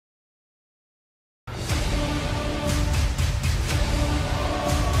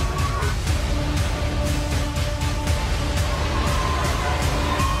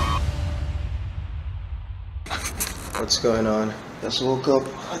What's going on? Just woke up.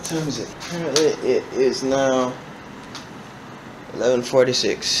 What time is it? Apparently it is now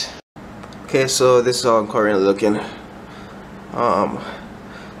 11:46. Okay, so this is how I'm currently looking. The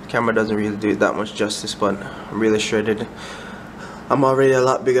camera doesn't really do it that much justice, but I'm really shredded. I'm already a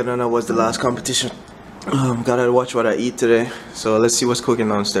lot bigger than I was the last competition. Gotta watch what I eat today. So let's see what's cooking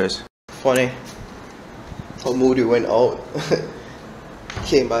downstairs. Funny how Moody went out,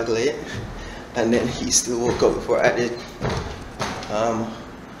 came back late, and then he still woke up before I did.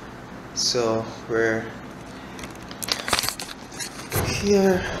 So we're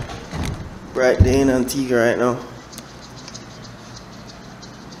here, bright day in Antigua right now.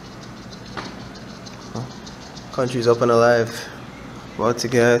 Country's up and alive. About to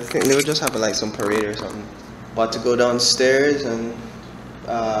get, I think they were just having like some parade or something. About to go downstairs and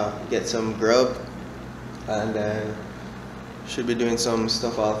get some grub, and then should be doing some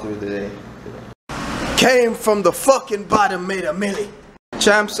stuff all through the day. Came from the fucking bottom, made a milli.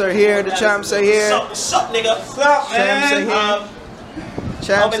 Champs are here, the champs are here. Sup, nigga? Sup, man?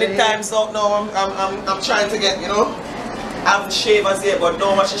 Champs are here. How many times don't know I'm trying to get, you know, have the shavers here, but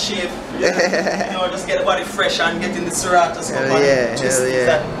don't watch the shave. You know, just get the body fresh and get in the serratos. Hell yeah, hell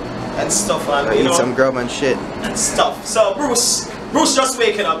yeah. And stuff, and you know, eat some grub and shit. And stuff. So Bruce just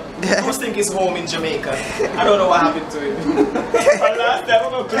waking up. Bruce think he's home in Jamaica. I don't know what happened to him. And last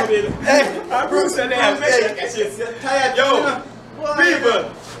time I'm coming, and Bruce and they tired. Yo,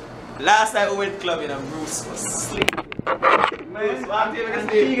 people. Last time we went clubbing and Bruce was sleeping. Man,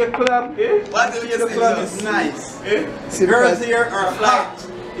 Antigua club. What do you say? Club is nice. The girls here are hot.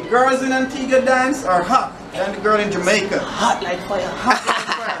 The girls in Antigua dance are hot. And the girl in Jamaica. Hot like fire. Hot like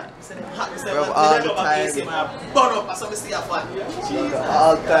fire. All the time. Burn up, so we see a fun.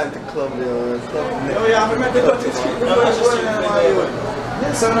 All time to club, yo. Oh yeah, we met the touch street.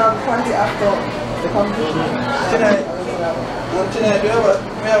 So now party after the competition. Tonight, we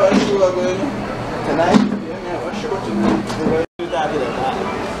have a show going. Tonight? Yeah, we have a show tonight.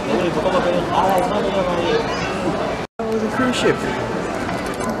 That was a cruise ship.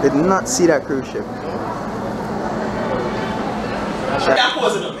 Did not see that cruise ship. That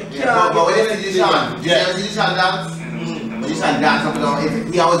wasn't it. Yeah, but when you see Dishan dance, Dishan dance up and down,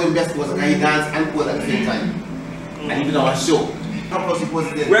 he always the best was he dance and pose at the same time. And he did our show.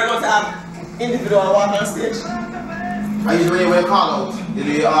 We're going to have individual walk on stage. I usually when you call out, you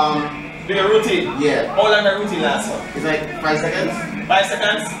do do your routine? Yeah. How long the routine lasts for? It's like 5 seconds. 5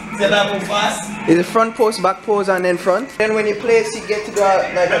 seconds? Say that move fast? Is it front pose, back pose, and then front? Then when you play it, you get to do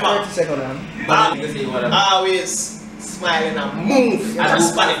like a 30-second one. Always smiling and move and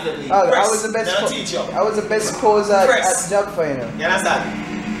respond. I was the best pose at job for you know. You understand?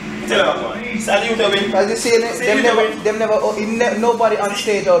 Tell them one. Salute to win. As you see, nobody on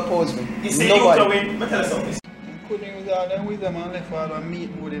stage outposed me. You see you to win, but tell us something. Couldn't with all them with them and left all the meat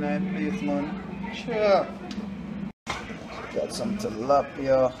food in that place, man. Sure. Got some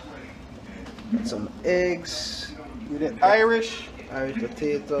tilapia. Got some eggs. With the Irish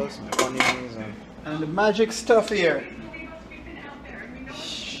potatoes, some onions, and the magic stuff here.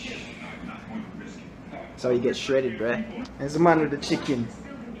 That's how you get shredded, bruh. There's the man with the chicken.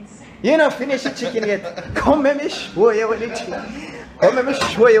 You not finished the chicken yet. Come let me show you what the chicken. Come let me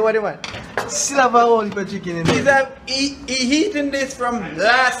show you what you want. Still have a whole heap of chicken in there. He eating this from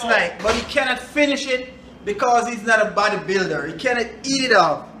last night, but he cannot finish it because he's not a bodybuilder. He cannot eat it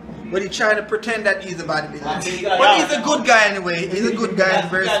off. But he's trying to pretend that he's a bodybuilder. But he's a good guy anyway. He's a good guy, he's a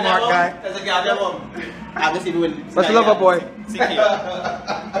very smart guy. What's the lover boy?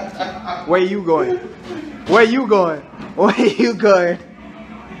 Where you going? Where you going? Where you going?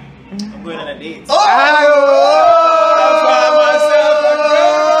 I'm going on a date.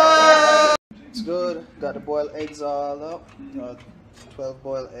 It's good. Got the boiled eggs all up. 12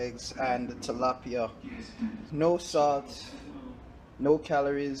 boiled eggs and the tilapia. No salt, no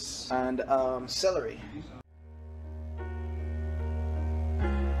calories, and celery.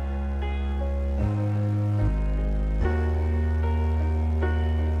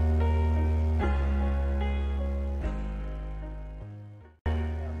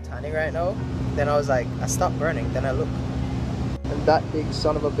 Tanning right now. Then I was like, I stopped burning. Then I look, and that big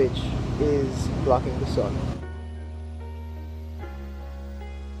son of a bitch is blocking the sun.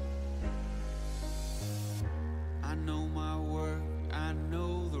 I know my work, I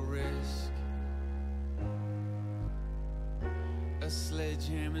know the risk. A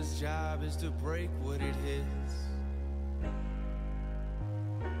sledgehammer's job is to break what it hits.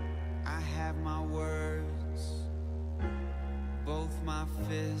 I have my words, both my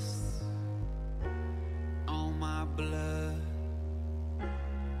fists, on my blood.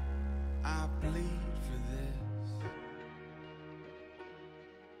 I bleed for this.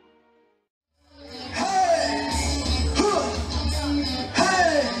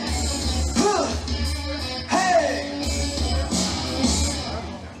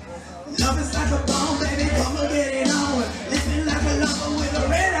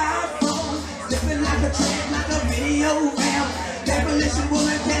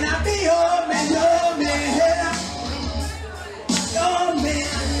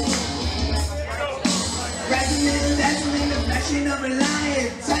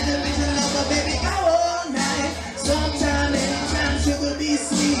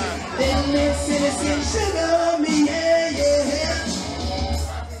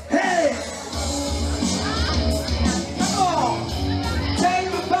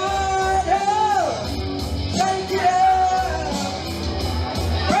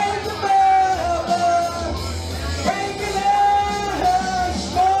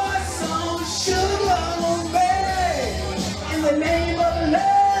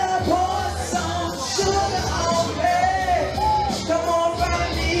 love, pour some sugar on me. Come on,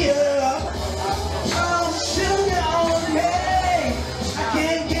 find me up. Oh, sugar on me. I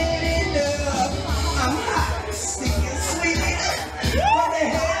can't get enough. I'm hot, stinking sweet. From the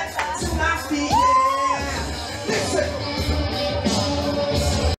head to my feet, yeah. Listen.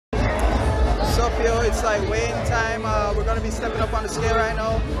 So Pio, it's like weighing time. We're gonna be stepping up on the scale right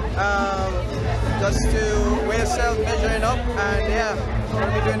now, just to weigh ourselves, measuring up, and yeah, we're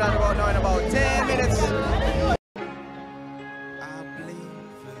gonna be doing that now in about 10 minutes.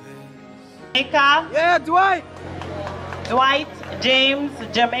 Jamaica. Yeah, Dwight. Dwight James,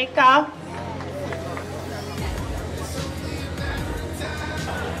 Jamaica.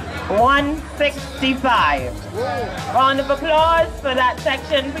 165. Round of applause for that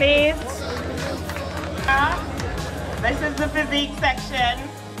section, please. This is the physique section.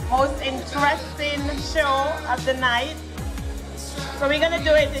 Most interesting show of the night. So we're gonna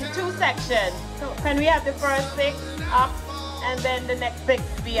do it in 2 sections. So can we have the first 6 up and then the next 6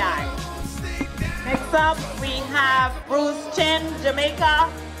 behind? Next up, we have Bruce Chin, Jamaica.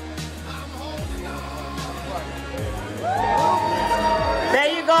 There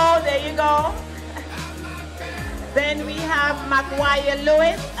you go, there you go. Then we have Maguire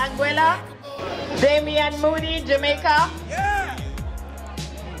Lewis, Anguilla. Damian Moody, Jamaica. Yeah.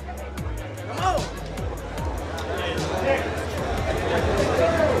 Come on.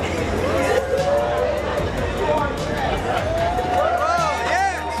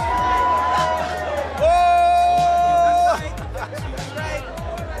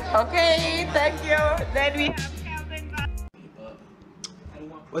 Okay, thank you. Then we have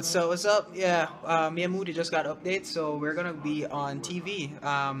What's up? Yeah, me and Moody just got updates, so we're gonna be on TV,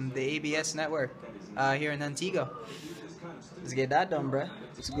 the ABS network, here in Antigua. Let's get that done, bruh.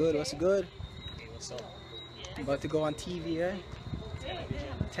 What's good? What's good? What's up? I'm about to go on TV, right?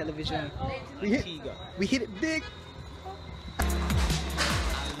 Television. We hit it big.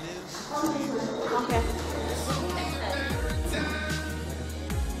 okay.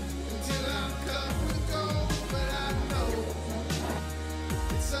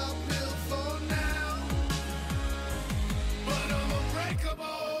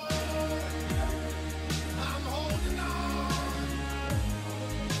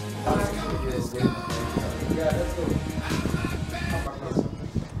 Yeah, let's go.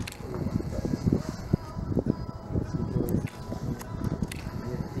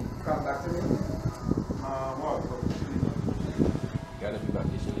 Come back to me.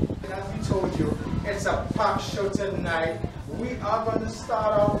 As we told you, it's a packed show tonight. We are going to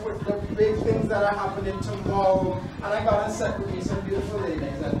start off with the big things that are happening tomorrow. And I got on set with me some beautiful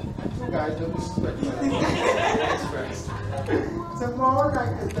ladies and 2 guys, don't disrespect Tomorrow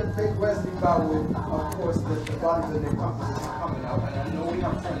night is the big Wesley Barrow, of course, the bodybuilding competition coming up. And I know we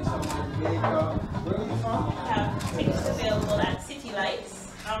have friends from Jamaica. Where are you from? We have tickets available at City Lights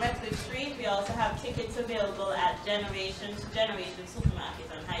on Redwood Street. We also have tickets available at Generation to Generation Supermarket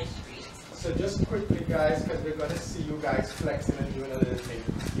on High Street. So just quickly, guys, because we're going to see you guys flexing and doing a little thing.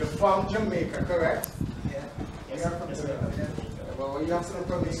 You're from Jamaica, correct? Yeah. Yes, you're from Jamaica. Well, you have some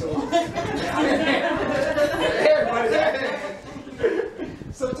from me, so...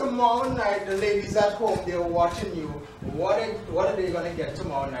 So tomorrow night, the ladies at home, they're watching you. What are they going to get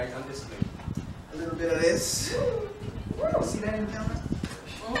tomorrow night on display? A little bit of this. See that in the camera?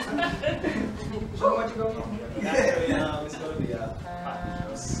 Show what you go on. Yeah, it's going to be a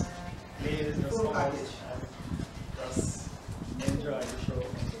package. Ladies, just Full come out package. and just enjoy the show.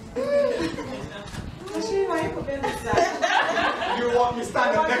 You want me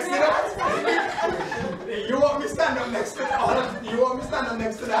stand up next to that? You want me stand up next to that? You want me stand up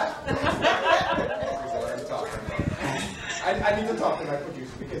next to that? I need to talk to my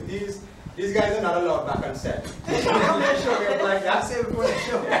producer because these guys are not allowed back on set. They show me up like that. Say before the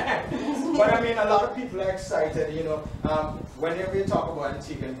show. But I mean, a lot of people are excited. You know, whenever you talk about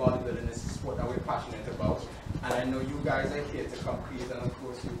Antigua and bodybuilding, it's a sport that we're passionate about. And I know you guys are here to compete, and of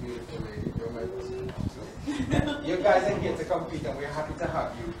course, you beautiful lady, you're my husband. So, you guys are here to compete, and we're happy to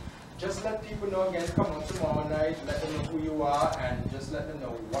have you. Just let people know again, come on tomorrow night, let them know who you are, and just let them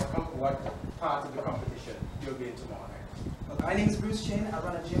know what part of the competition you'll be in tomorrow night. My name is Bruce Chin. I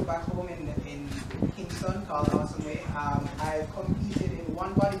run a gym back home in Kingston called Awesome Whey. I competed in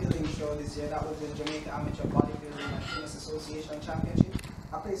one bodybuilding show this year. That was the Jamaica Amateur Bodybuilding and Fitness Association Championship.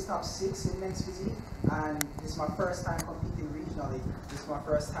 I placed top 6 in men's physique, and this is my first time competing regionally. This is my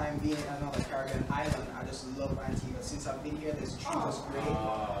first time being in another Caribbean island. I just love Antigua. Since I've been here, this trip was great.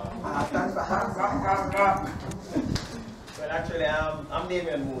 Thanks for having me. Well, actually, I'm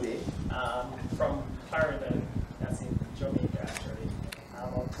Damian Moody from Clarendon. That's in Jamaica, actually.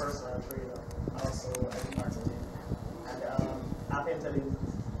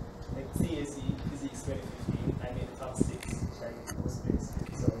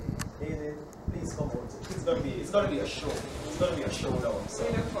 gonna be a show. It's gonna be a showdown. So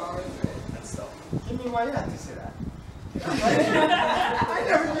We look forward to it. and stuff. Give me why you had to say that. I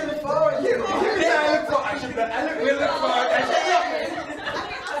never really forward. Give me I look forward. I really look forward.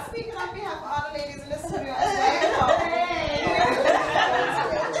 I'm speaking on behalf of all the ladies in the studio as well.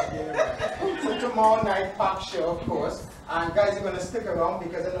 So tomorrow night, pack show, of course. And guys, you're going to stick around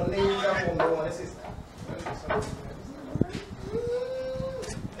because I know ladies at home don't want to see that.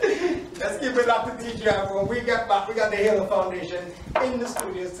 Let's keep it up to TGI. When we get back, we got the Halo Foundation in the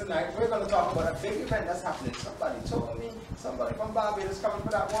studios tonight. We're going to talk about a big event that's happening. Somebody told me, somebody from Barbados coming for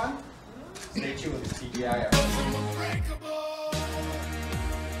that one. Stay tuned, it's TGI.